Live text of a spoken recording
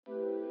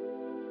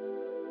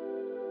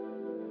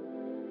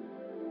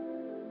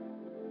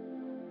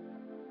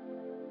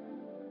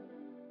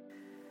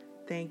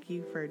Thank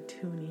you for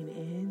tuning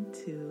in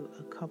to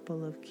a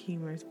couple of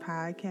Keemers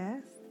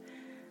podcasts.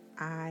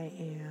 I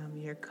am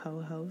your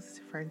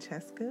co-host,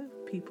 Francesca.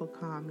 People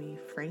call me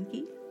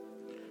Frankie.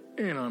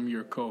 And I'm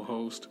your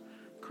co-host,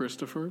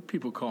 Christopher.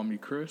 People call me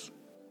Chris.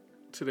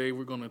 Today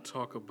we're going to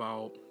talk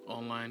about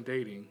online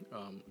dating.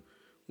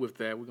 With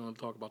that, we're going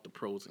to talk about the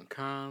pros and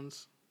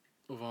cons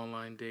of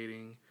online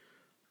dating,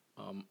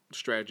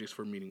 strategies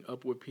for meeting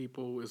up with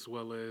people, as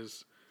well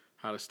as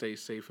how to stay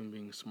safe and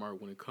being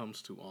smart when it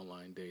comes to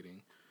online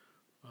dating.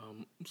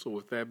 So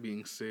with that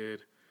being said,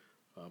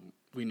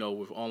 we know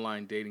with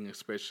online dating,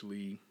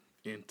 especially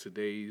in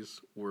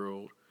today's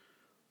world,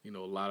 a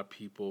lot of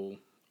people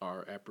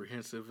are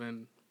apprehensive,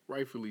 and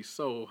rightfully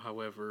so.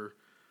 However,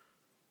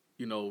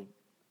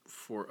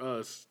 for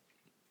us,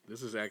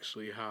 this is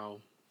actually how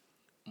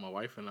my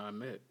wife and I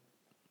met.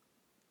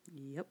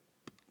 Yep.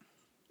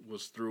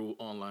 Was through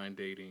online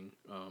dating.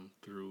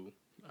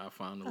 I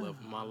found the love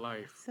of my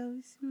life. So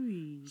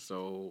sweet.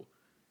 So,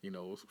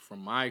 from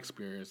my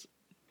experience,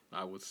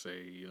 I would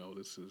say,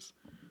 this is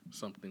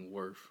something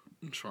worth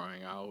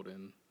trying out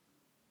and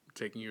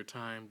taking your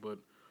time, but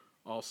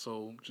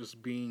also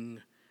just being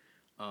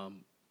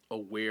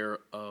aware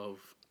of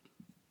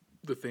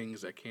the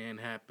things that can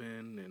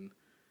happen and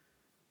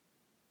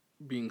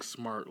being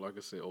smart, like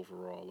I said,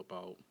 overall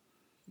about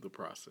the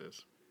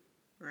process.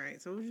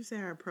 Right. So what would you say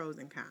are pros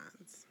and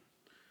cons?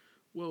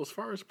 Well, as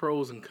far as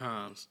pros and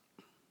cons,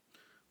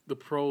 the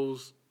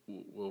pros,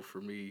 well,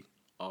 for me,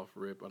 off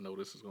rip, I know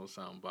this is going to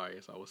sound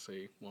biased. I would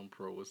say one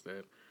pro is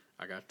that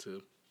I got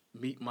to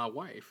meet my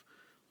wife.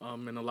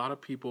 And a lot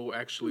of people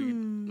actually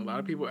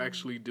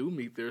do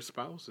meet their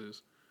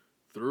spouses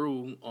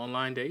through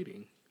online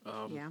dating.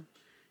 Yeah.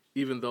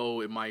 Even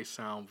though it might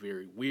sound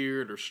very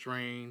weird or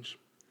strange.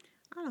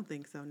 I don't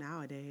think so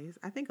nowadays.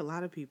 I think a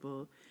lot of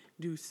people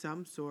do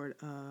some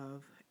sort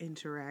of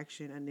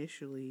interaction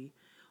initially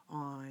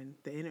on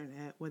the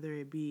internet, whether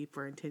it be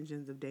for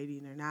intentions of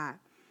dating or not.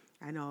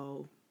 I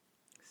know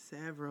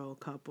several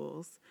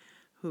couples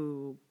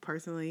who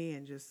personally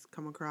and just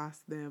come across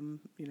them,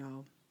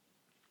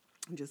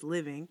 just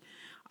living,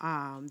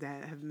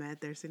 that have met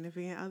their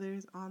significant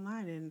others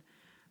online. And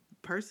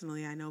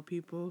personally, I know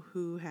people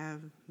who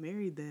have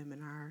married them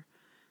and are,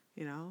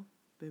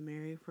 been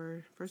married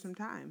for some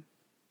time.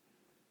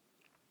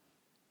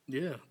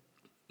 Yeah.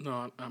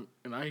 No,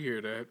 and I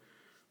hear that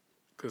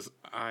because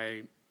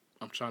I'm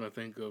trying to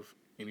think of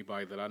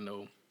anybody that I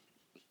know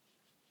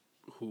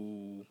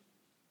who,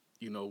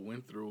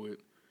 went through it.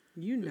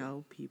 You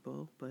know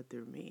people, but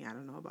through me. I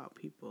don't know about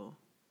people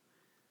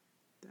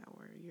that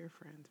were your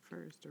friends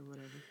first or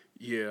whatever.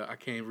 Yeah, I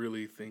can't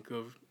really think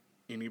of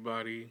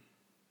anybody.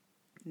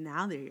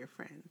 Now they're your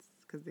friends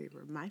because they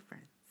were my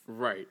friends.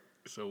 Right.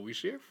 So we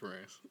share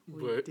friends.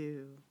 We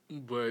do.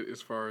 But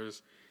as far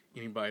as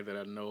anybody that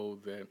I know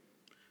that,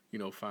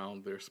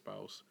 found their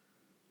spouse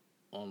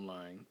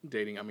online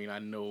dating, I mean, I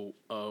know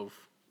of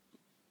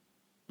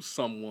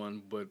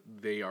someone, but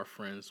they are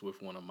friends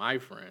with one of my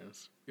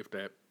friends, if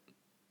that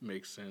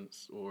makes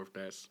sense, or if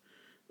that's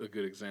a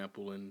good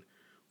example. And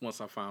once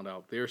I found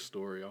out their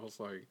story, I was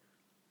like,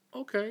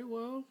 okay,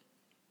 well,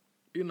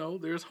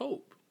 there's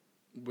hope.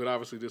 But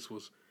obviously, this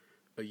was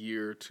a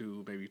year or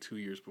two, maybe 2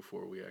 years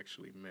before we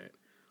actually met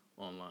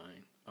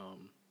online.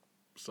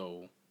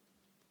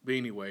 But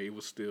anyway, it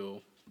was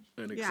still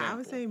an example. Yeah, I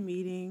would say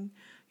meeting,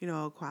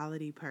 a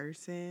quality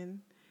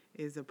person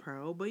is a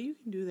pro, but you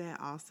can do that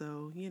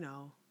also,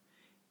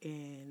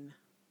 in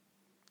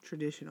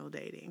traditional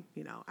dating.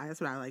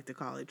 That's what I like to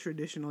call it,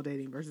 traditional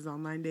dating versus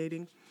online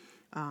dating.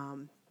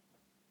 I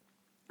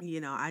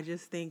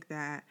just think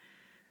that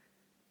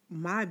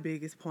my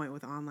biggest point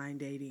with online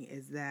dating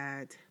is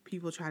that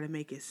people try to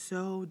make it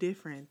so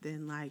different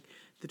than like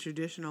the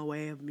traditional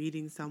way of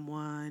meeting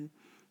someone,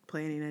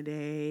 planning a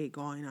date,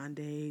 going on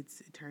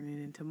dates,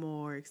 turning into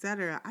more,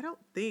 etc. I don't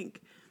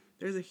think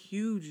there's a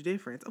huge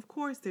difference. Of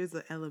course, there's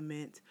an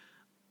element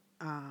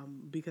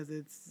because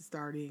it's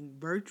starting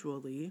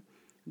virtually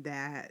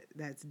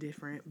that's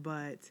different,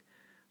 but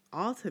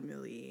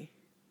ultimately,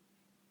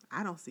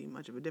 I don't see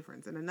much of a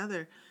difference. And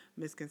another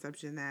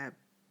misconception that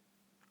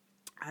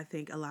I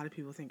think a lot of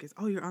people think is,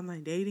 oh, you're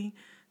online dating.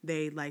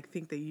 They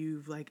think that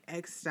you've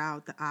X'd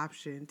out the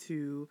option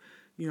to,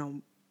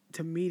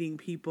 to meeting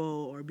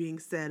people or being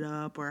set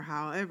up or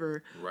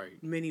however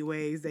many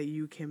ways that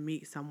you can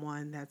meet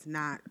someone that's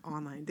not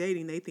online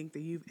dating. They think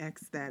that you've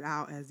X'd that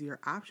out as your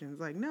options.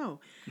 No.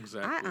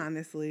 Exactly. I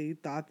honestly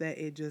thought that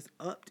it just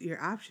upped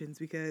your options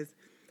because,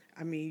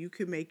 you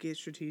could make it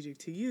strategic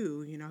to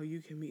you.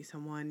 You can meet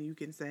someone, you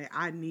can say,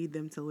 I need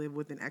them to live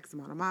within X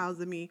amount of miles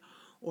of me.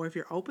 Or if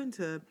you're open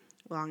to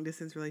long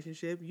distance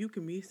relationship, you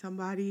can meet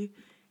somebody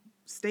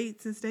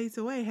states and states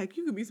away. Heck,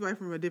 you could meet somebody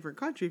from a different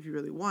country if you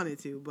really wanted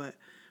to. But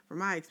from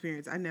my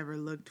experience, I never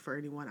looked for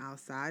anyone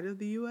outside of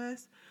the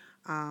U.S.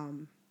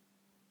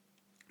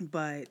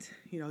 But,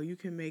 you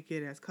can make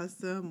it as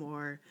custom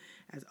or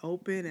as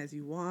open as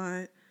you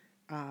want.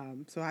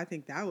 So I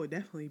think that would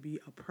definitely be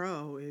a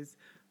pro, is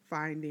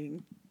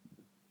finding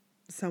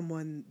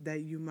someone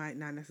that you might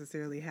not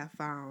necessarily have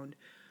found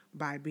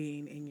by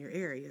being in your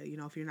area. You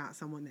know, if you're not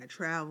someone that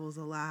travels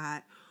a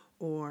lot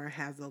or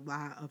has a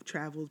lot of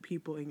traveled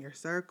people in your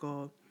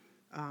circle,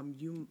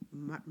 you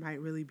might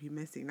really be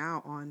missing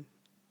out on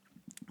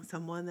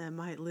someone that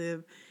might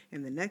live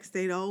in the next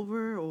state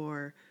over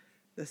or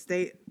the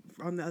state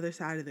on the other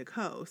side of the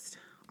coast.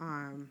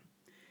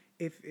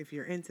 If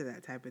you're into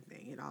that type of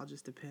thing, it all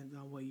just depends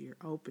on what you're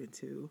open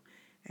to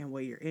and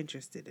what you're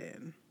interested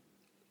in.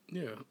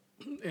 Yeah,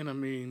 and I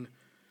mean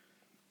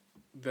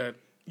that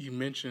you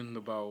mentioned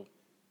about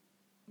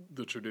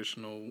the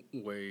traditional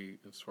way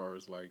as far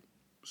as like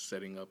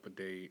setting up a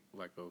date,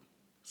 like a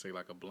say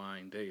like a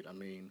blind date. I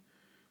mean,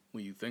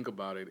 when you think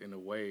about it in a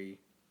way,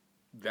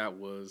 that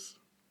was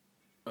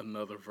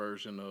another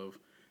version of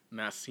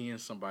not seeing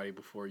somebody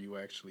before you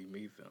actually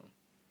meet them.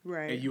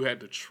 And Right. you had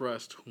to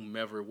trust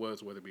whomever it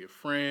was, whether it be a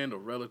friend or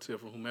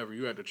relative or whomever,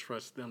 you had to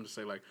trust them to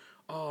say, like,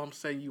 oh, I'm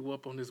setting you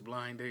up on this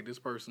blind date. This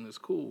person is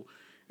cool.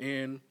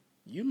 And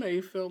you may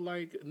have felt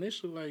like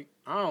initially, like,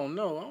 I don't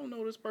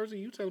know this person.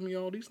 You telling me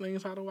all these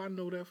things. How do I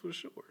know that for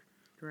sure?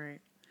 Right.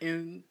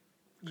 And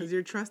Because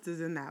your trust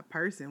is in that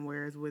person,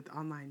 whereas with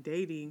online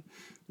dating,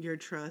 your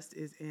trust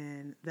is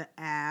in the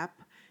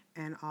app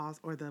and also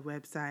or the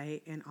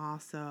website, and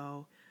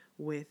also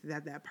with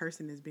that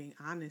person is being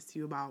honest to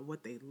you about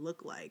what they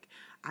look like.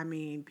 I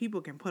mean, people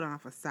can put on a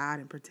facade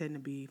and pretend to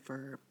be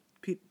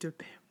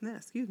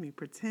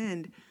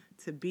pretend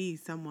to be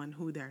someone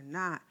who they're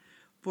not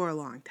for a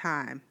long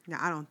time. Now,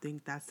 I don't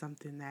think that's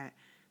something that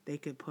they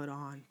could put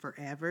on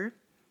forever.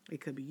 It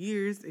could be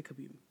years, it could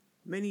be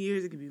many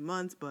years, it could be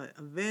months, but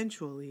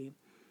eventually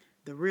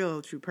the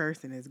real true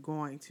person is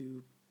going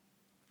to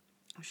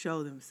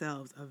show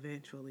themselves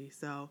eventually.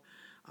 So,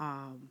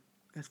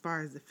 as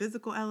far as the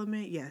physical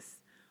element, yes,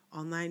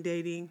 online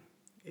dating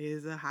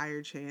is a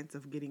higher chance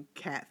of getting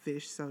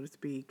catfish, so to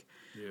speak.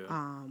 yeah,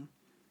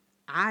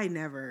 I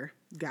never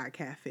got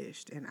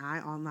catfished, and I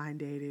online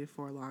dated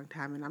for a long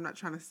time. And I'm not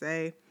trying to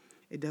say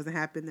it doesn't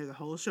happen. There's a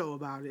whole show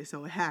about it,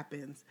 so it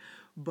happens.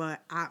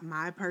 But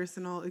my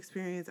personal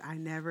experience, I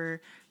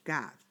never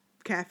got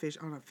catfish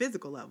on a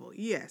physical level.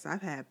 Yes,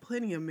 I've had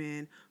plenty of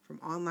men from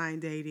online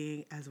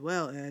dating as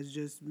well as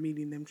just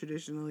meeting them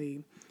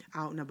traditionally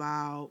out and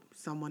about,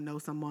 someone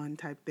knows someone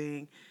type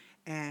thing.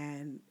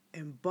 And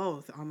in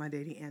both online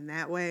dating and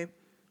that way,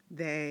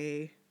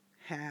 they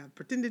have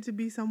pretended to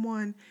be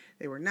someone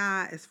they were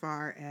not, as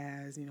far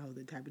as, you know,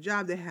 the type of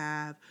job they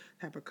have,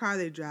 type of car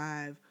they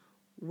drive,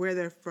 where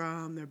they're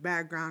from, their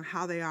background,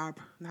 how they are,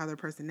 how their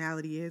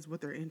personality is,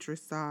 what their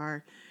interests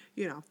are,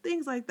 you know,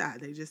 things like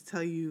that. They just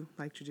tell you,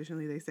 like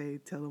traditionally they say,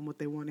 tell them what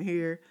they want to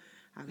hear.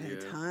 I've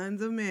had yeah,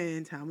 tons of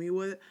men tell me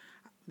what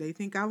they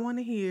think I want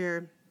to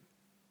hear.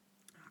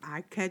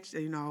 I catch,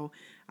 you know,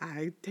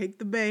 I take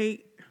the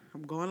bait,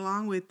 I'm going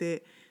along with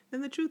it,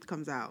 then the truth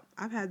comes out.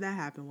 I've had that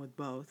happen with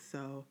both.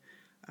 So,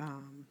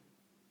 um,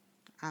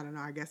 I don't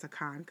know, I guess a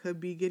con could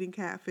be getting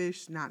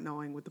catfish, not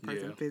knowing what the yeah,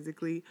 person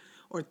physically,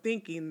 or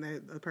thinking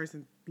that the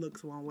person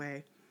looks one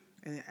way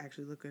and they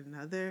actually look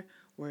another.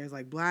 Whereas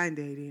like blind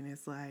dating,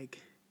 it's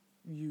like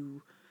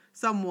you,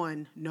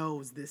 someone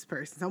knows this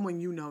person, someone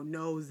you know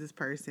knows this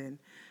person,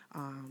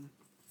 um,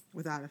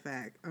 without a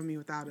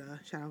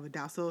shadow of a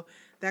doubt. So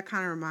that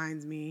kind of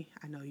reminds me,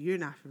 I know you're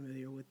not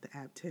familiar with the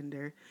app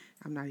Tinder.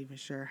 I'm not even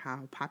sure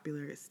how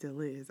popular it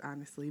still is,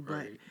 honestly, but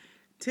right,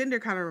 Tinder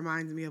kind of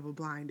reminds me of a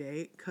blind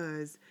date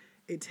because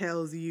it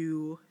tells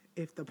you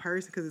if the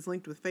person, because it's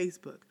linked with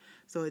Facebook,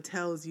 so it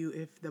tells you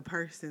if the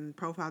person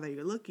profile that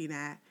you're looking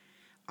at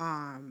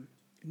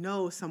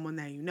knows someone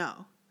that you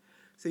know.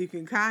 So you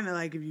can kind of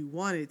like, if you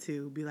wanted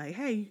to, be like,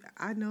 hey,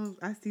 I know,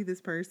 I see this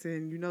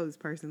person, you know this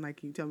person, like,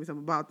 can you tell me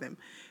something about them?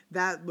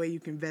 That way you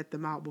can vet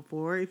them out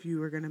before if you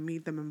were going to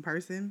meet them in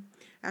person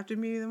after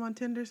meeting them on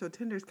Tinder. So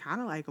Tinder's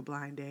kind of like a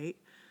blind date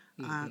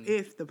mm-hmm,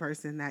 if the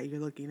person that you're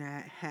looking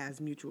at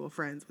has mutual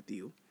friends with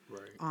you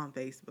right, on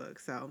Facebook.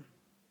 So,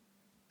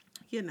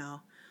 you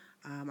know,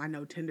 I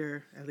know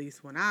Tinder, at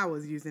least when I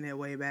was using it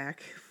way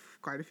back,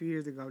 quite a few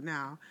years ago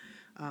now,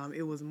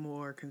 it was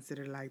more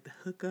considered like the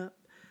hookup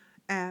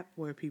app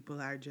where people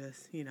are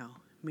just, you know,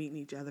 meeting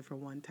each other for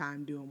one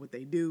time, doing what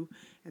they do,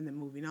 and then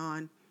moving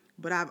on.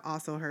 But I've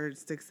also heard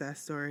success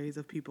stories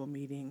of people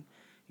meeting,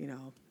 you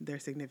know, their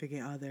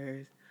significant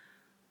others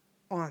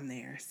on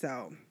there.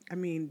 So, I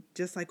mean,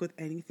 just like with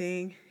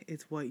anything,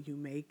 it's what you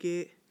make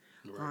it.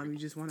 right, You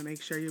just want to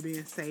make sure you're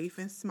being safe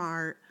and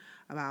smart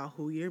about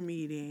who you're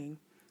meeting,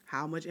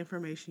 how much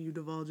information you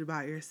divulge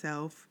about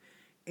yourself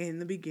in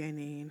the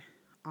beginning.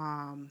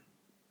 Um,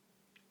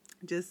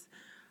 just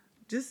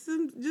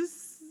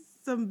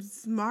some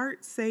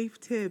smart, safe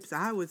tips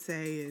I would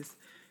say is,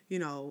 you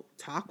know,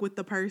 talk with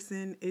the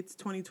person. It's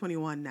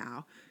 2021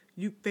 now.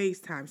 You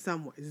FaceTime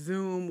somewhere,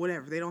 Zoom,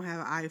 whatever. They don't have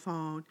an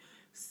iPhone.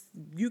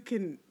 You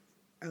can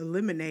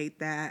eliminate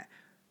that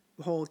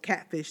whole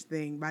catfish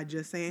thing by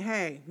just saying,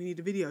 hey, we need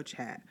a video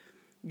chat.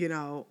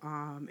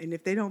 And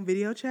if they don't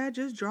video chat,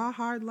 just draw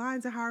hard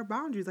lines and hard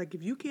boundaries. Like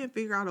if you can't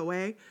figure out a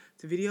way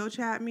to video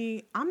chat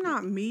me, I'm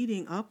not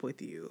meeting up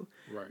with you.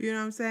 Right. You know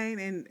what I'm saying?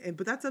 And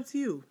but that's up to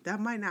you. That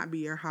might not be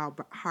your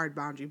hard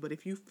boundary, but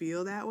if you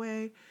feel that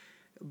way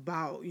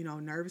about,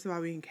 nervous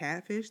about being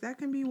catfished, that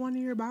can be one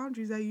of your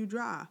boundaries that you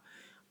draw.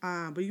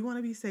 But you want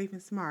to be safe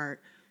and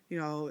smart,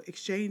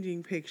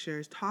 exchanging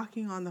pictures,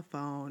 talking on the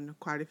phone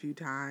quite a few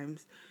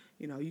times.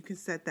 You can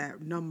set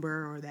that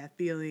number or that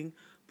feeling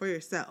for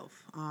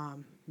yourself.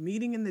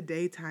 Meeting in the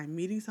daytime,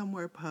 meeting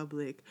somewhere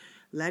public,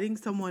 letting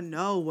someone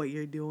know what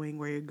you're doing,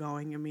 where you're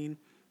going. I mean,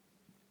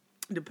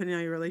 depending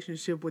on your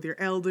relationship with your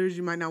elders,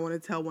 you might not want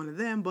to tell one of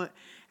them, but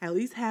at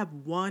least have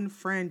one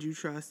friend you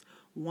trust,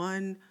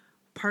 one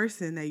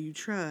person that you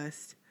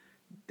trust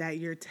that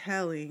you're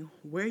telling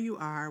where you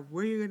are,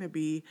 where you're going to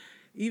be.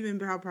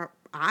 Even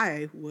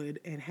I would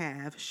and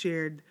have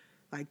shared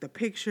like the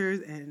pictures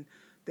and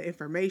the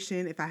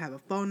information. If I have a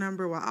phone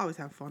number, well, I always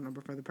have a phone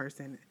number for the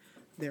person,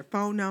 their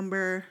phone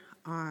number,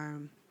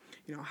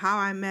 how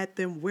I met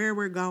them, where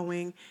we're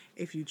going.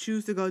 If you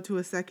choose to go to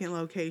a second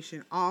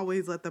location,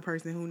 always let the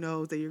person who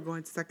knows that you're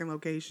going to second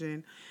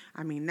location.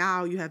 I mean,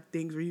 now you have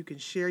things where you can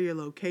share your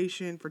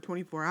location for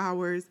 24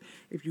 hours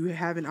if you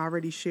haven't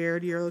already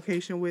shared your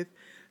location with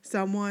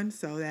someone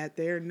so that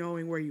they're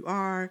knowing where you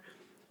are.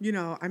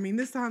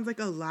 This sounds like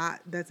a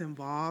lot that's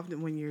involved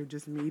when you're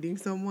just meeting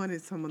someone.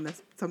 It's something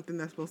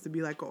that's supposed to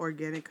be like an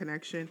organic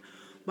connection.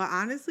 But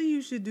honestly,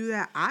 you should do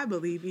that, I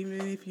believe,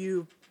 even if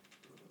you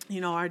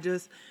are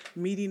just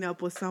meeting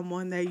up with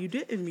someone that you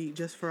didn't meet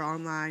just for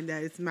online,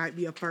 that it might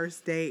be a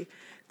first date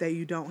that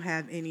you don't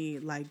have any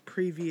like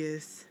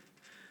previous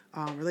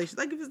relations.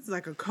 Like if it's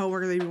like a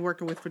coworker that you've been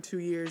working with for 2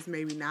 years,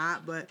 maybe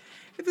not. But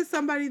if it's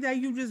somebody that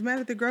you just met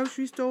at the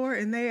grocery store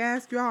and they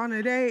ask you out on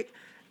a date,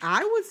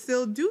 I would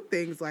still do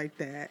things like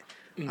that.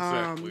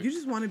 Exactly. You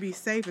just want to be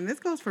safe. And this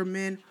goes for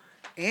men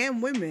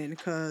and women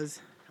because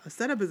a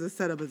setup is a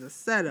setup is a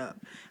setup.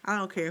 I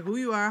don't care who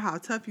you are, how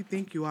tough you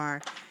think you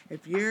are.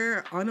 If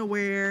you're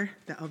unaware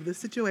of the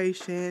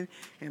situation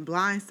and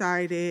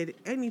blindsided,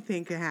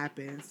 anything can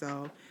happen.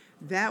 So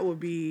that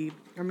would be,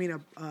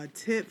 a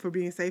tip for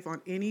being safe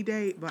on any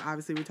date. But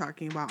obviously we're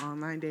talking about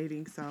online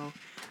dating. So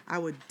I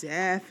would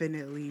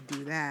definitely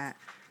do that.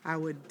 I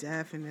would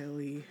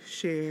definitely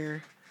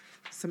share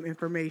some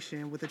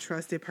information with a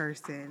trusted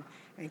person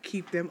and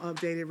keep them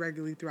updated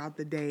regularly throughout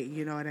the day.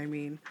 You know what I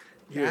mean?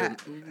 Yeah,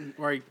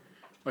 right.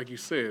 Like you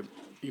said,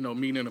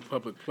 meeting in a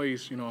public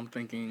place, I'm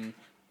thinking,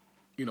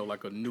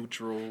 like a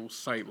neutral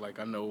site. Like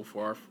I know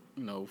for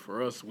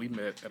us, we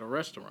met at a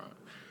restaurant.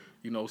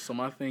 So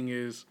my thing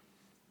is,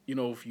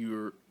 if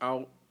you're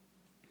out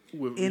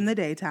in the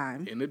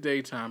daytime. In the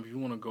daytime, if you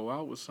want to go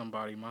out with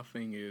somebody, my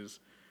thing is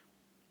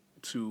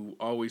to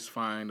always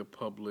find a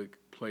public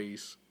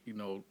place,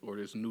 or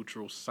this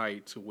neutral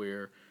site to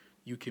where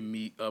you can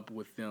meet up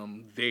with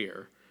them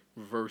there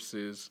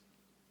versus,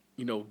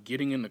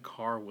 getting in the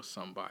car with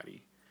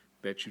somebody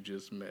that you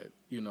just met.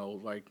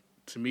 Like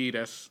to me,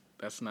 that's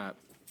not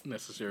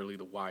necessarily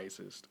the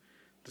wisest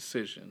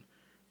decision.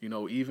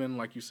 Even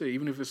like you said,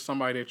 even if it's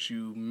somebody that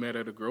you met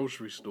at a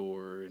grocery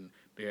store and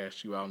they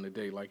asked you out on a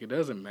date, like it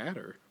doesn't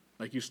matter.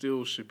 Like you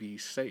still should be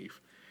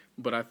safe.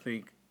 But I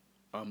think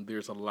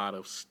there's a lot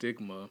of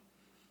stigma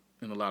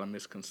and a lot of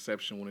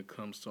misconception when it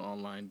comes to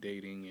online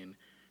dating and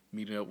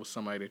meeting up with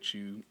somebody that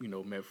you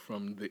met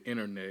from the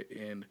internet.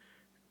 And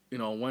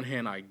on one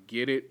hand, I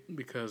get it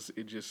because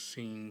it just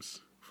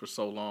seems for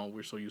so long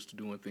we're so used to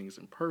doing things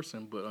in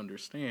person, but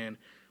understand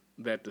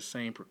that the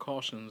same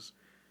precautions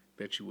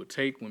that you would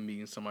take when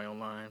meeting somebody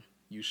online,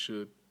 you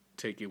should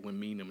take it when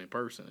meeting them in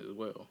person as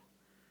well.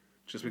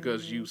 Just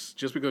because you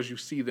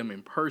see them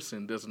in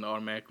person doesn't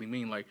automatically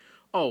mean like,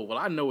 oh, well,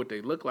 I know what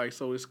they look like,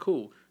 so it's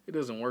cool. It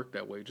doesn't work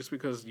that way. Just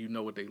because you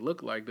know what they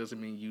look like doesn't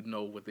mean you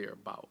know what they're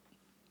about.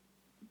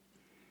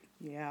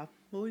 Yeah.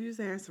 What would you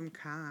say are some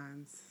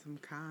cons? Some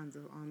cons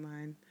of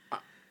online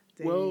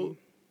dating? Well,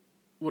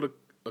 what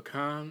a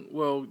con?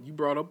 Well, you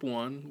brought up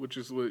one, which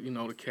is what the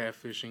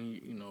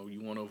catfishing.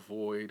 You want to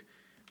avoid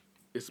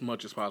as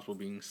much as possible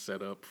being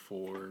set up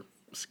for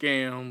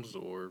scams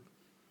or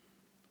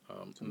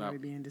somebody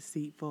being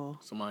deceitful.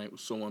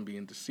 Someone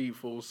being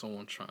deceitful.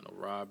 Someone trying to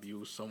rob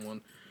you.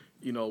 Someone.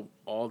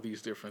 All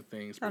these different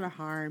things. Try to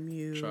harm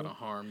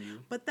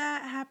you. But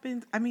that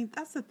happens.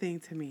 That's the thing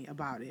to me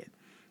about it.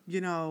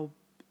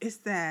 It's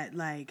that,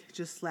 like,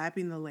 just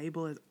slapping the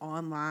label as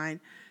online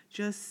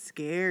just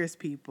scares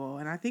people.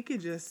 And I think it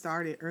just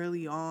started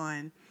early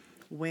on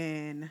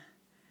when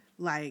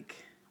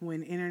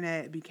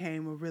internet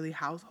became a really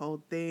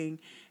household thing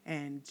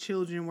and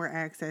children were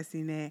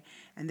accessing it,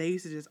 and they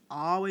used to just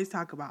always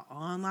talk about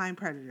online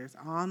predators.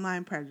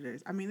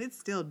 It's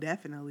still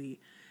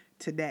definitely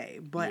today,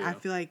 but yeah. I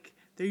feel like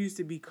there used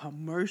to be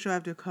commercial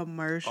after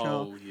commercial.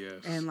 Oh,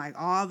 yes. And like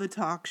all the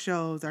talk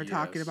shows are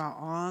talking about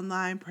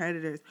online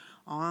predators.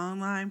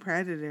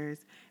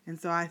 And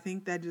so I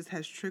think that just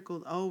has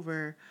trickled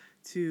over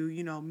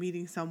to,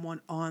 meeting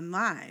someone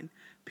online,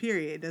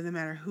 period. It doesn't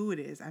matter who it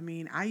is.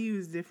 I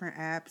use different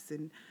apps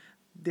and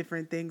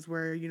different things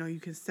where, you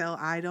can sell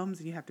items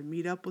and you have to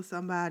meet up with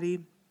somebody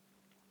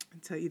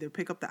to either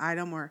pick up the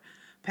item or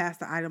pass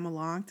the item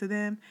along to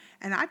them.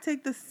 And I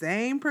take the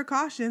same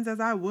precautions as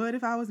I would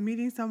if I was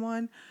meeting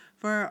someone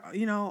for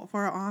an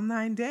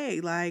online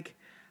day. Like,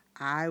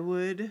 I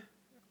would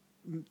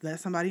let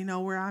somebody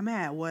know where I'm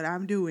at, what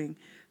I'm doing.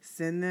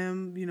 Send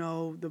them,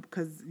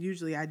 because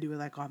usually I do it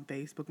like on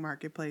Facebook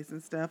Marketplace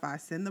and stuff. I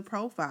send the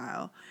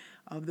profile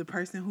of the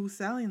person who's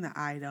selling the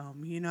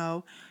item.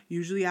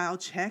 Usually I'll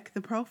check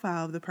the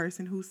profile of the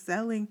person who's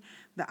selling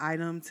the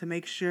item to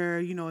make sure,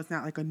 it's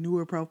not like a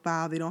newer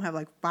profile. They don't have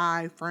like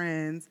 5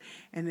 friends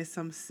and it's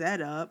some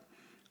setup.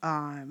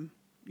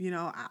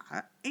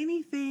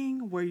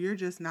 Anything where you're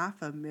just not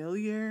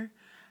familiar,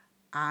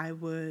 I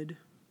would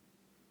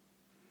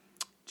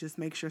just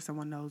make sure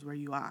someone knows where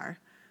you are.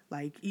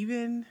 Like,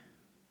 I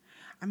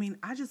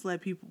just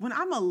let people, when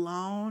I'm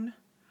alone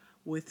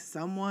with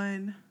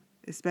someone,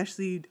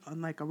 especially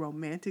on like a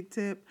romantic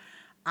tip,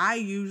 I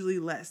usually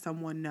let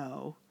someone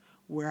know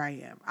where I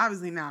am.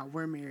 Obviously now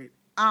we're married.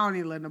 I don't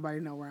need to let nobody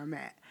know where I'm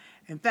at.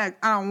 In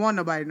fact, I don't want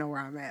nobody to know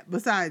where I'm at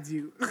besides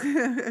you,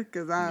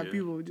 because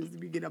people would just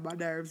be getting on my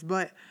nerves.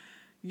 But,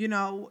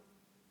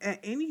 at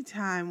any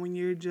time when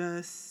you're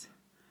just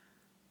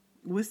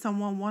with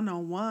someone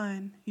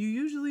one-on-one, you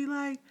usually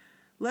like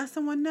let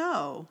someone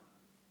know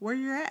where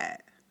you're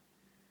at.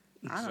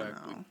 Exactly. I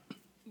don't know.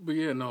 But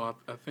yeah, no,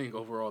 I think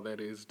overall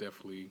that is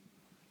definitely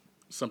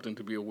something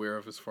to be aware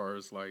of as far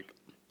as like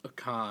a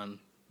con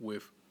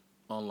with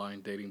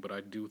online dating. But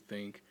I do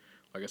think,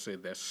 like I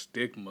said, that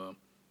stigma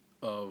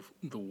of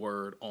the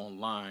word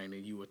online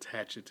and you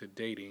attach it to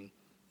dating,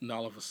 and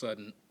all of a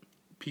sudden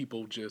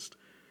people just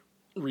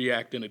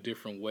react in a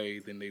different way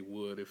than they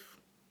would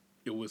if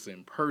it was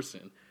in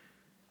person,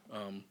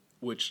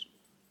 which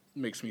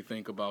makes me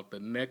think about the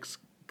next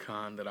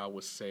con that I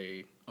would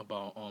say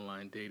about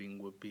online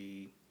dating would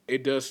be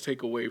it does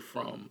take away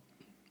from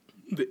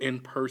the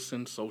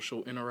in-person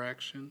social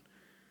interaction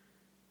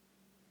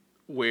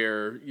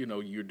where,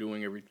 you're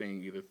doing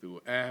everything either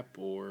through an app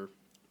or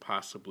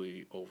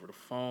possibly over the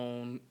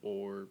phone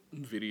or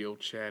video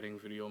chatting,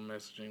 video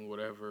messaging,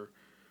 whatever.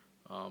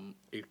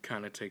 It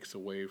kind of takes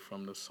away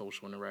from the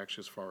social interaction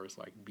as far as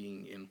like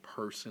being in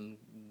person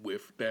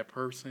with that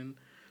person.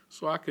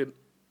 So I could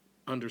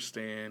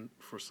understand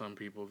for some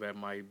people that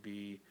might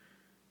be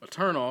a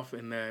turnoff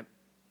in that,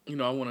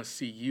 I want to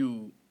see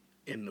you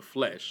in the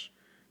flesh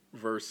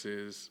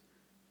versus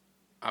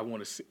I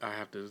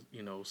have to,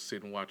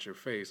 sit and watch your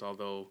face.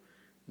 Although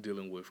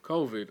dealing with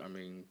COVID,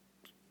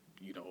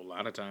 a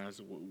lot of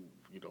times,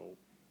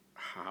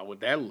 how would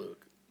that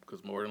look?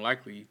 Because more than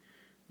likely,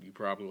 you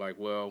probably like,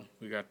 well,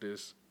 we got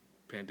this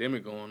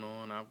pandemic going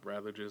on. I'd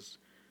rather just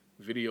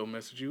video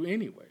message you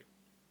anyway.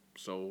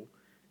 So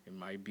it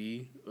might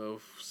be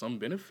of some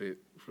benefit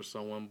for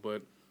someone,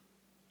 but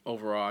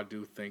overall, I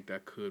do think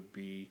that could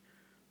be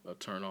a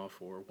turnoff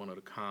or one of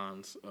the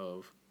cons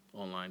of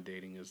online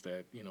dating is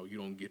that, you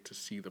don't get to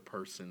see the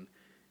person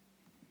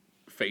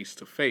face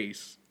to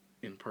face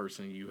in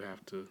person. You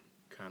have to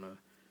kind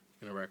of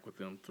interact with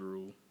them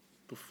through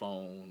the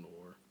phone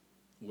or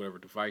whatever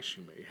device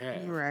you may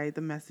have. Right,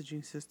 the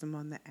messaging system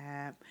on the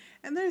app.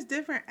 And there's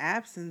different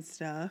apps and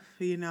stuff,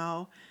 We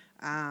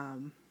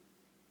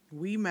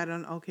met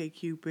on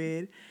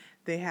OkCupid.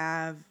 They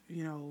have,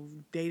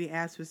 dating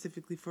apps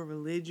specifically for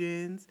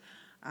religions,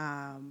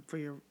 for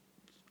your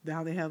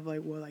now they have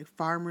like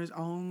farmers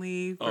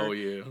only for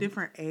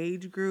different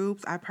age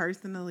groups. I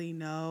personally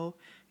know,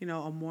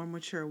 a more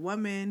mature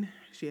woman.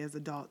 She has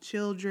adult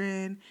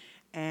children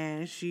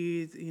and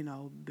she's,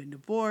 been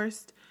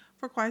divorced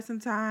for quite some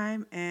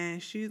time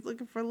and she's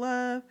looking for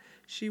love.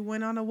 She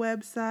went on a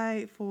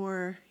website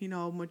for,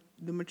 the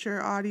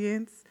mature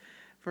audience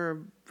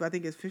for I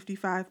think it's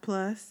 55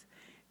 plus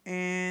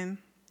and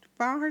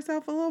found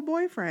herself a little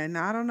boyfriend.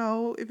 Now, I don't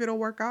know if it'll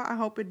work out. I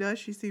hope it does.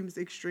 She seems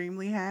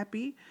extremely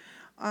happy.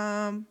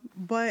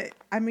 But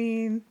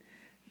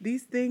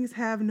these things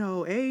have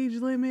no age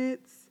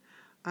limits.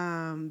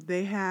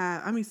 They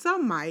have,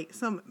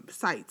 some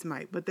sites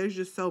might, but there's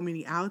just so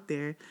many out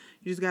there.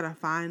 You just got to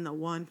find the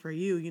one for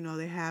you.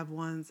 They have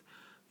ones,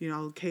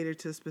 cater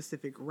to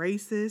specific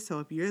races. So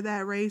if you're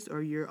that race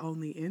or you're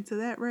only into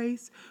that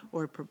race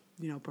or,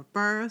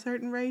 prefer a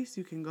certain race,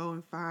 you can go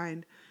and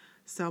find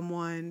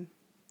someone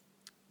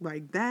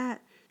like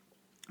that.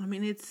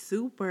 It's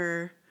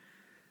super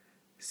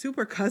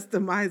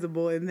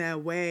customizable in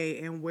that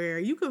way and where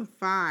you can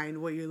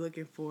find what you're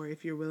looking for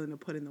if you're willing to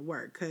put in the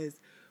work, because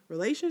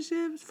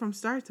relationships from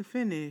start to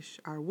finish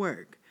are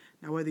work.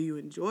 Now, whether you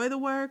enjoy the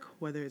work,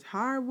 whether it's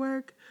hard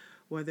work,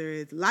 whether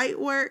it's light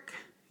work,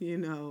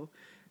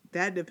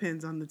 that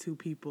depends on the two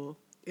people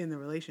in the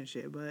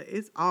relationship, but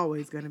it's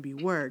always going to be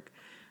work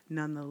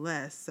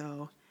nonetheless.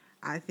 So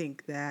I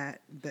think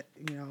that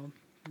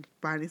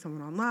finding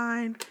someone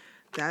online,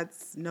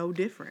 that's no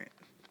different.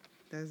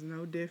 There's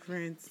no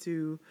difference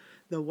to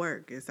the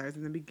work. It starts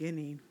in the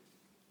beginning.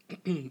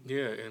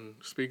 Yeah, and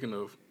speaking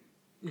of,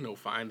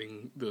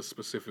 finding the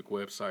specific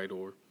website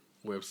or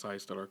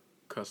websites that are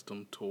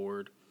custom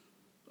toward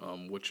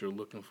what you're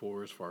looking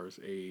for as far as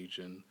age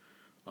and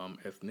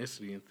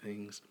ethnicity and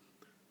things.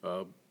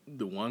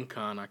 The one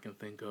con I can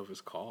think of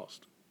is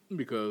cost,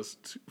 because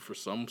for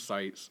some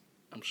sites,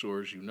 I'm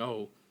sure as you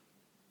know,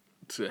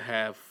 to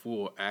have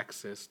full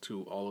access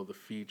to all of the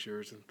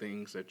features and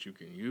things that you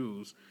can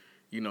use,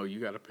 you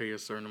got to pay a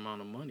certain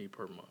amount of money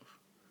per month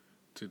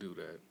to do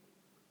that.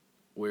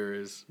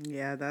 Whereas,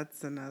 Yeah,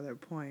 that's another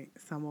point.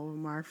 Some of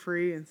them are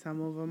free and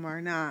some of them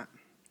are not.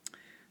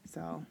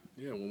 So,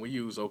 yeah, when we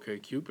use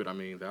OkCupid, I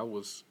mean, that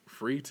was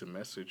free to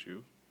message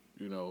you,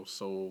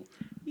 so,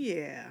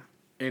 yeah.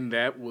 and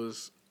that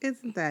was,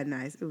 Isn't that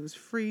nice? It was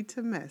free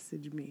to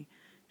message me.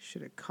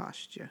 Should have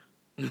cost you.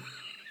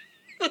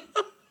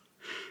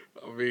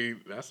 I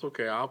mean, that's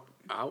okay.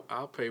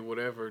 I'll pay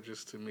whatever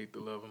just to meet the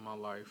love of my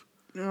life.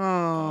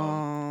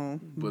 Oh,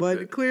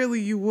 but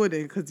clearly you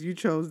wouldn't because you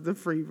chose the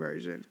free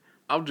version.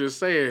 I'm just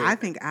saying. I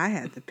think I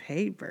had the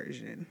paid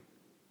version.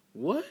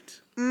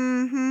 What?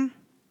 Mm-hmm.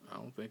 I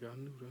don't think I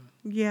knew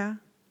that. Yeah,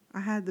 I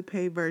had the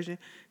paid version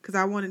because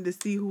I wanted to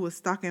see who was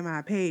stalking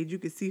my page. You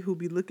could see who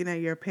be looking at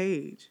your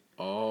page.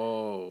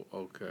 Oh,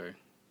 okay.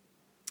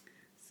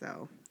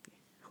 So,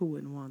 who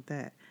wouldn't want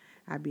that?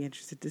 I'd be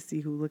interested to see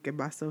who look at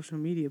my social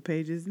media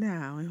pages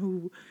now and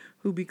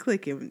who be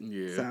clicking.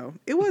 Yeah. So,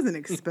 it wasn't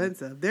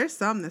expensive. There's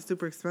some that's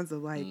super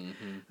expensive, like,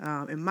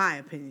 in my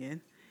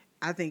opinion.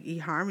 I think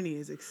eHarmony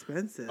is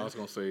expensive. I was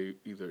going to say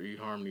either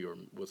eHarmony or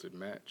was it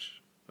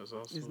Match?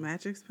 Is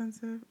Match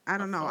expensive? I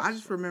don't know. I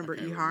just remember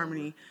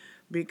eHarmony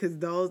because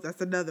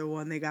that's another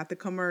one. They got the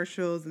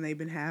commercials and they've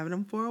been having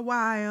them for a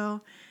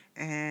while.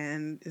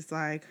 And it's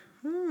like,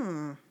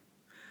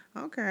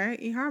 okay,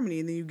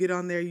 eHarmony. And then you get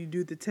on there, you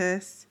do the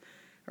test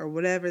or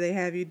whatever they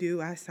have you do.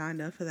 I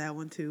signed up for that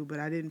one too, but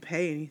I didn't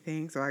pay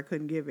anything, so I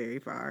couldn't get very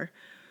far.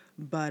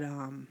 But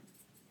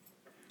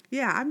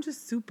yeah, I'm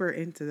just super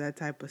into that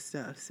type of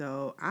stuff.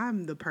 So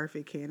I'm the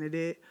perfect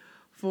candidate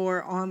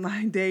for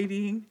online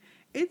dating.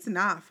 It's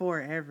not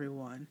for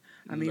everyone.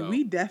 I mean,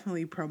 we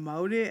definitely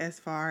promote it as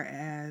far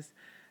as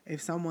if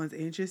someone's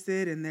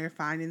interested and they're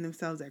finding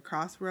themselves at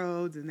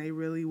crossroads and they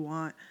really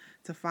want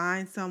to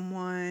find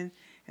someone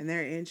and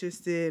they're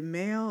interested,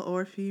 male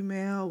or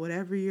female,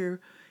 whatever your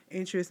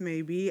interest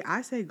may be,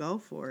 I say go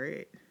for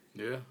it.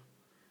 Yeah.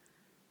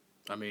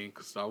 I mean,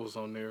 because I was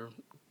on there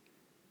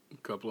a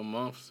couple of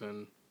months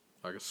and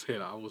like I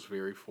said, I was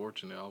very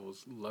fortunate. I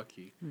was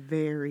lucky.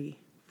 Very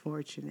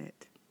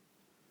fortunate.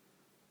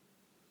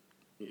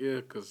 Yeah,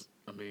 because,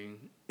 I mean...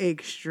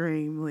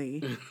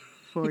 Extremely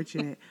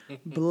fortunate.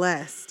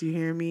 Blessed, you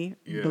hear me?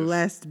 Yes.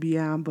 Blessed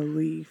beyond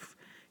belief.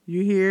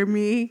 You hear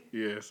me?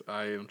 Yes,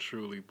 I am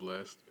truly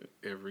blessed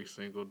every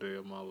single day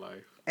of my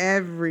life.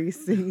 Every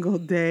single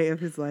day of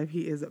his life,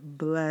 he is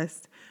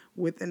blessed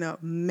with an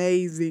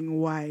amazing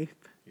wife.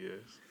 Yes.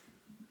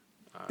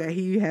 That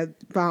he had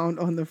found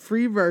on the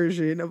free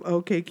version of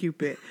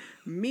OkCupid.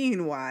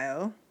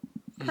 Meanwhile,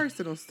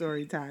 personal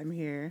story time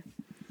here.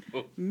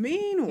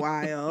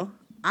 Meanwhile,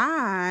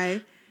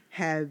 I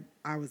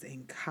was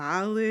in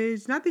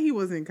college. Not that he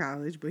wasn't in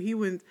college, but he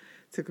went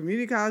to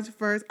community college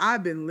first.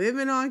 I've been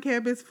living on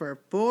campus for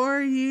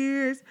 4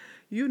 years.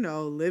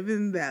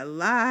 Living that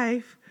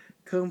life.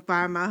 Couldn't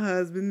find my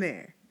husband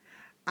there.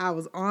 I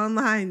was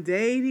online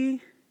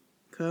dating.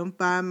 Couldn't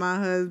find my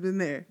husband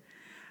there.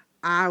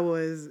 I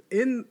was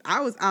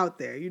out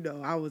there,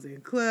 I was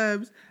in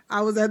clubs.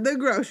 I was at the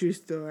grocery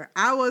store.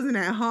 I wasn't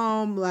at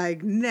home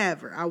like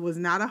never. I was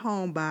not a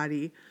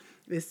homebody,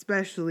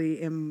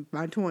 especially in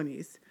my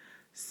 20s.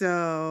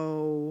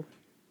 So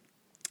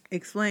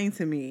explain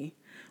to me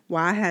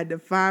why I had to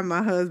find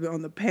my husband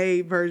on the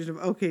paid version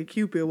of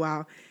OkCupid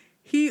while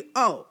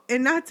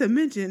and not to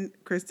mention,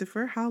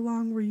 Christopher, how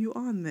long were you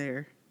on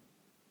there?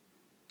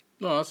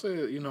 No, I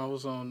said, I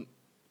was on,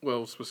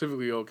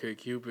 specifically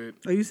OkCupid.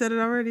 Oh, you said it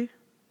already?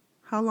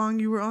 How long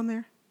you were on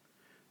there?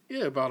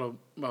 Yeah, about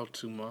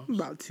 2 months.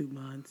 About 2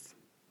 months.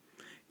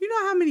 You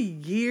know how many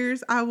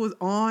years I was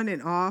on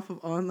and off of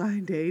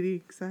online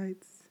dating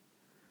sites?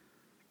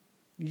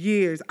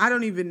 Years. I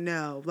don't even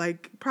know.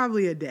 Like,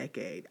 probably a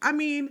decade. I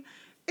mean,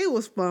 it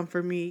was fun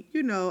for me.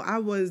 I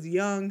was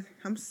young.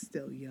 I'm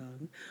still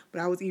young.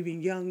 But I was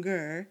even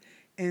younger.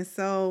 And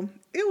so,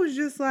 it was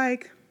just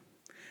like,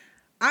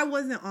 I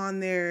wasn't on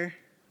there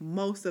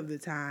most of the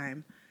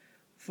time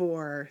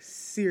for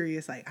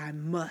serious, like, I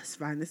must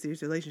find a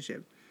serious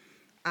relationship.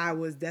 I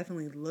was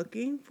definitely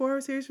looking for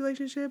a serious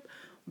relationship,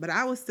 but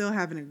I was still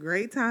having a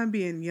great time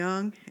being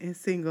young and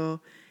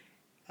single,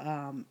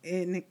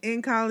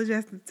 in college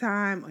at the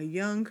time, a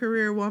young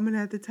career woman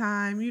at the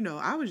time.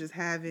 I was just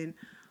having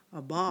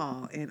a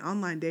ball, and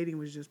online dating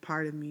was just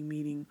part of me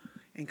meeting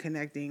and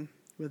connecting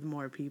with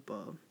more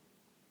people.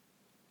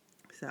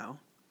 So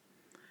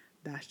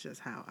that's just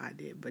how I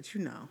did. But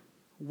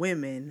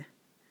women,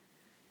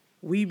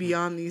 we be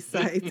on these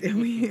sites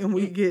and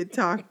we get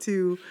talked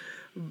to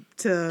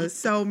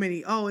so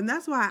many. Oh, and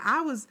that's why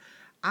I was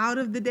out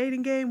of the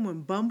dating game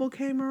when Bumble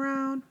came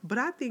around. But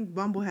I think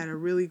Bumble had a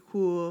really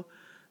cool,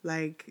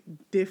 like,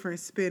 different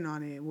spin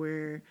on it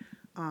where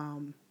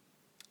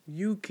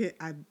you can,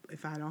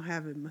 if I don't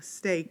have it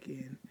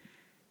mistaken,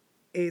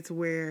 it's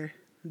where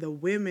the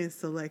women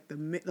select the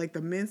men, like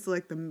the men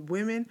select the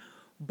women,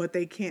 but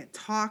they can't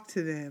talk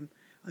to them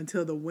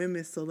until the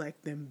women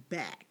select them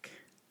back.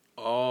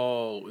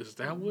 Oh, Right. is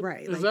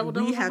Like that what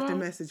that we was have to about?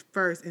 message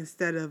first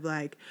instead of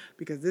like,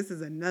 because this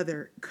is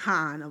another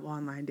con of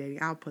online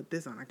dating. I'll put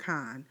this on a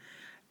con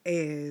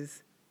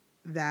is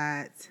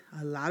that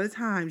a lot of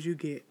times you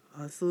get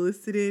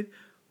unsolicited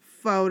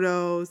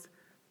photos,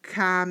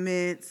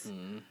 comments,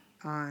 Mm.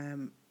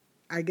 um,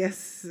 I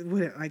guess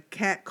what like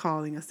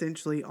catcalling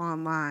essentially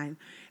online,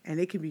 and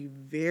it can be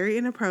very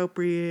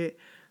inappropriate,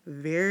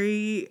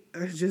 very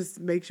just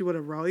makes you want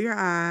to roll your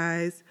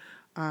eyes.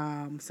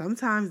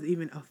 Sometimes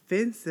even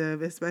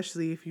offensive,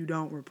 especially if you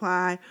don't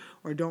reply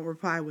or don't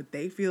reply what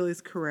they feel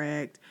is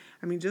correct.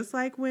 I mean, just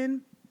like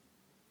when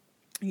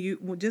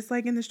just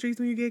like in the streets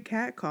when you get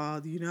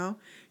catcalled,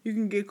 you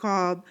can get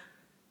called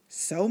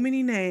so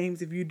many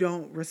names if you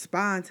don't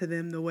respond to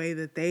them the way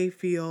that they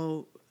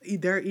feel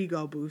their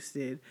ego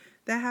boosted.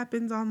 That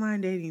happens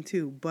online dating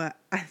too, but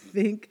I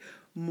think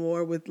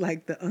more with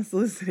like the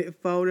unsolicited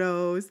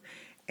photos,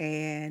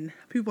 and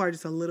people are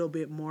just a little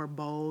bit more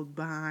bold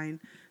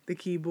behind the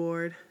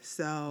keyboard.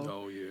 So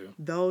Oh yeah.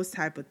 those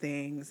type of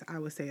things I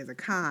would say is a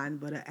con,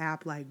 but an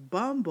app like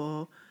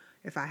Bumble,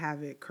 if I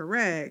have it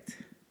correct,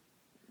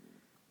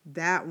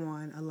 that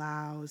one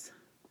allows,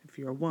 if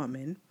you're a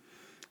woman,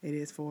 it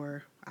is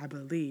for, I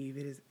believe,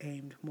 it is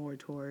aimed more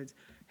towards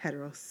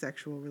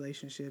heterosexual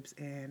relationships,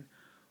 and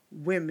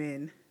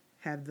women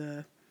have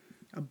the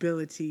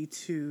ability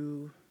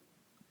to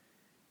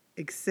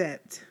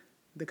accept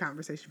the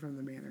conversation from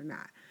the man or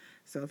not.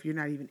 So if you're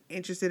not even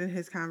interested in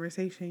his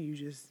conversation, you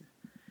just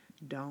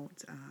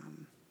don't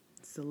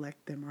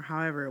select them or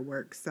however it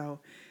works. So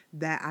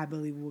that I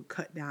believe would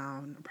cut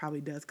down,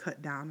 probably does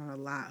cut down on a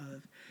lot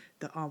of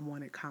the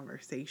unwanted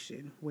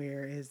conversation.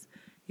 Whereas,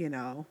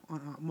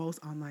 on most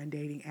online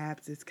dating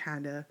apps, it's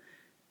kind of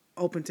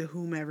open to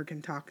whomever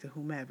can talk to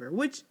whomever,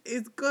 which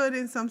is good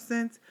in some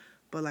sense.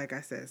 But like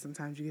I said,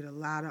 sometimes you get a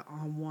lot of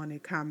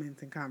unwanted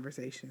comments and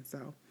conversations.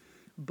 So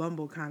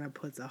Bumble kind of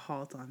puts a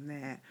halt on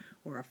that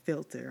or a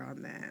filter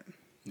on that.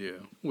 Yeah,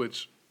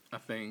 which I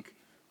think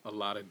a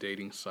lot of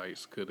dating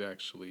sites could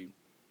actually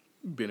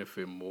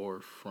benefit more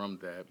from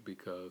that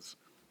because,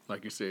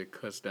 like you said, it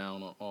cuts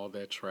down on all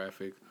that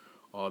traffic,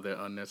 all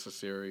that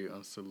unnecessary,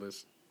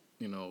 unsolicited,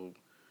 you know,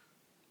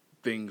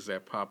 things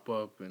that pop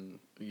up. And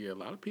yeah, a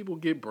lot of people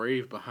get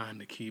brave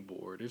behind the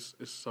keyboard. It's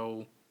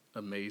so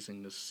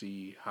amazing to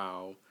see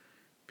how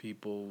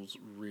people's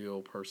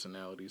real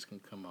personalities can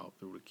come out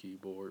through the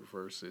keyboard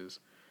versus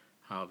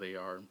how they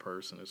are in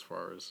person as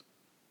far as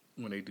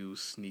when they do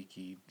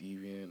sneaky,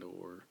 deviant,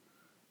 or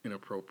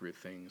inappropriate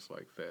things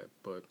like that.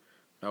 But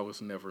that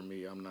was never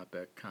me. I'm not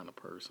that kind of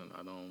person.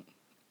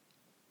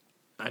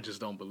 I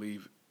just don't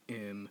believe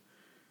in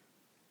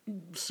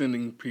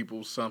sending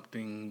people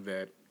something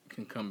that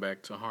can come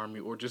back to harm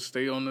me or just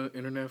stay on the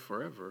internet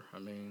forever. I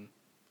mean,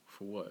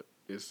 for what?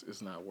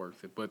 It's not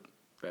worth it. But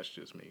that's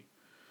just me.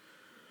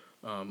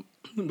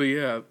 But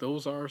yeah,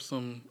 those are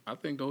some. I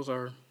think those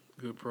are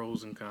good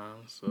pros and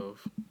cons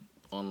of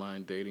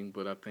online dating.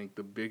 But I think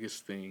the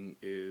biggest thing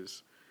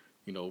is,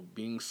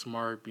 being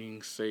smart,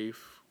 being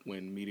safe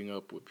when meeting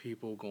up with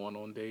people, going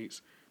on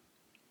dates.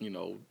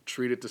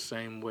 Treat it the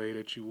same way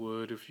that you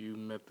would if you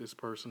met this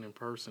person in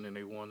person and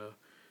they want to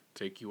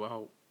take you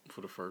out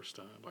for the first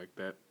time like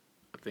that.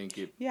 I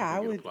Yeah, I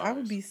think it would I would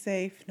applies. be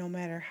safe no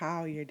matter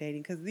how you're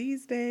dating, cuz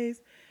these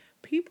days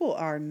people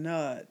are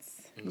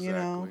nuts.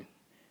 Exactly.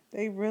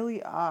 They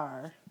really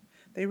are.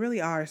 They really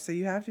are. So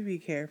you have to be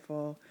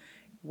careful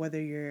whether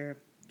you're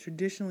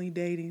traditionally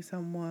dating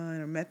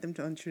someone or met them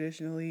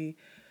untraditionally,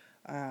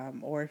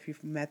 or if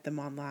you've met them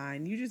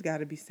online. You just got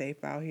to be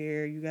safe out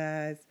here, you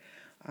guys.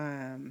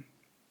 Um,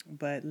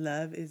 but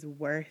love is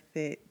worth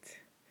it.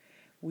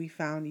 We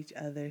found each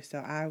other, so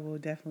I will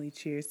definitely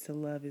cheers to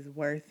love is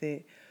worth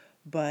it.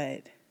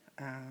 But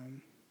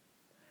um,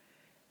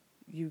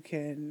 you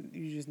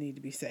just need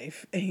to be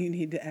safe and you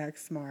need to act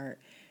smart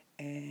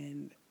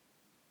and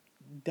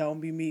don't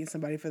be meeting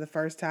somebody for the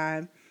first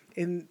time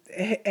in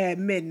at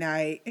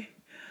midnight.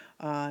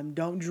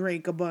 Don't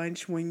drink a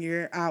bunch when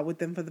you're out with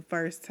them for the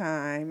first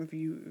time. If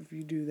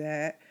you do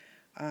that,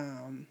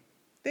 um,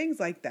 things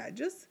like that.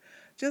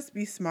 Just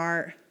be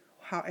smart.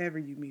 However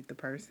you meet the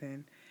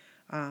person,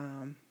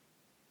 um,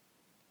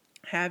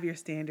 have your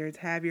standards,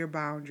 have your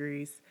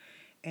boundaries,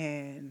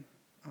 and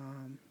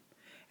um,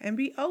 and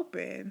be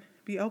open.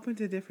 Be open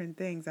to different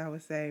things. I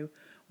would say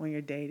when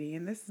you're dating,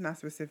 and this is not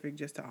specific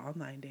just to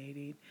online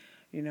dating.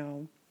 You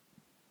know,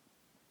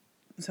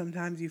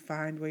 sometimes you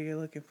find what you're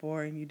looking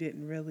for and you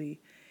didn't really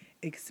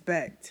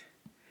expect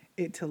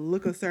it to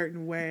look a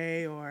certain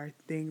way or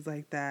things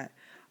like that.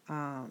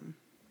 Um,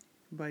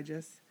 but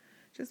just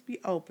be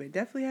open.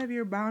 Definitely have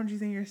your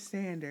boundaries and your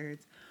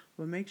standards,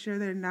 but make sure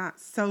they're not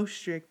so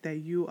strict that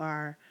you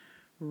are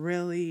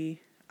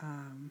really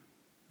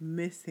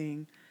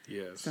missing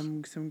Yes.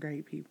 some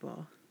great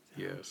people.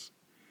 So Yes.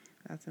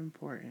 that's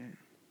important.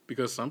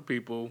 Because some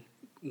people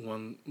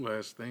one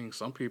last thing.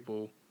 Some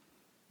people,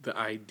 the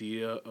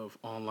idea of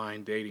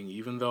online dating,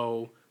 even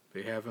though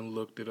they haven't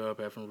looked it up,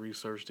 haven't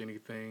researched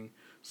anything,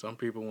 some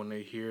people, when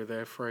they hear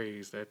that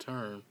phrase, that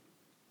term,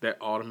 that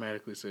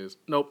automatically says,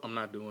 nope, I'm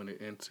not doing it.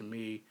 And to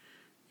me,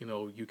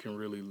 you can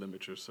really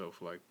limit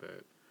yourself like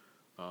that.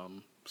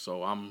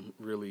 So I'm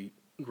really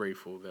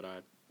grateful that I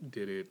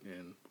did it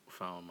and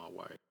found my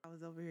wife. I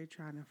was over here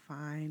trying to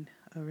find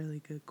a really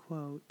good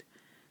quote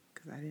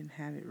because I didn't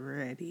have it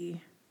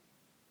ready.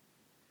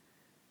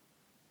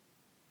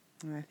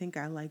 And I think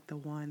I like the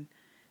one,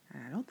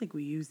 and I don't think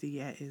we used it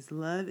yet, is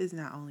love is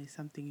not only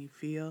something you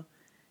feel,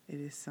 it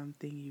is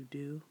something you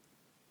do.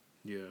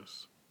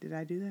 Yes. Did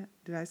I do that?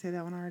 Did I say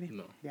that one already?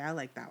 No. Yeah, I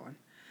like that one.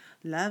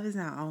 Love is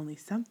not only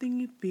something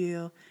you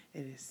feel,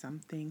 it is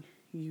something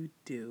you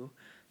do.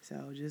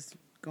 So just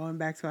going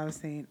back to what I was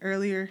saying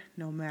earlier,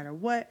 no matter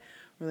what,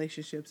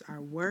 relationships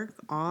are work.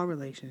 All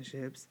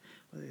relationships,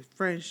 whether it's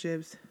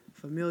friendships,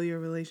 familiar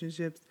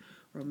relationships,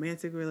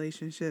 romantic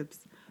relationships,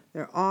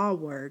 they're all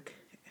work.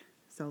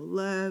 So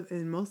love,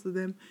 and most of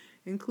them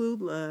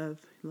include love.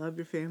 You love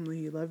your family,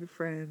 you love your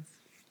friends,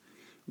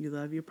 you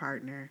love your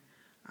partner.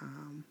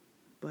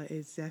 But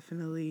it's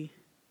definitely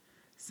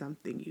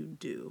something you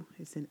do.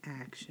 It's an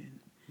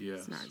action. Yes.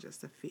 It's not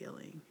just a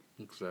feeling.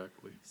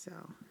 Exactly. So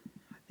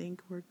I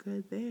think we're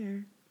good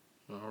there.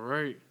 All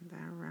right.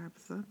 That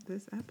wraps up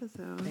this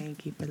episode.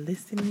 Thank you for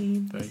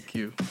listening. Thank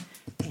you.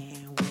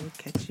 And we'll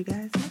catch you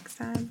guys next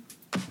time.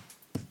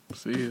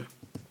 See ya.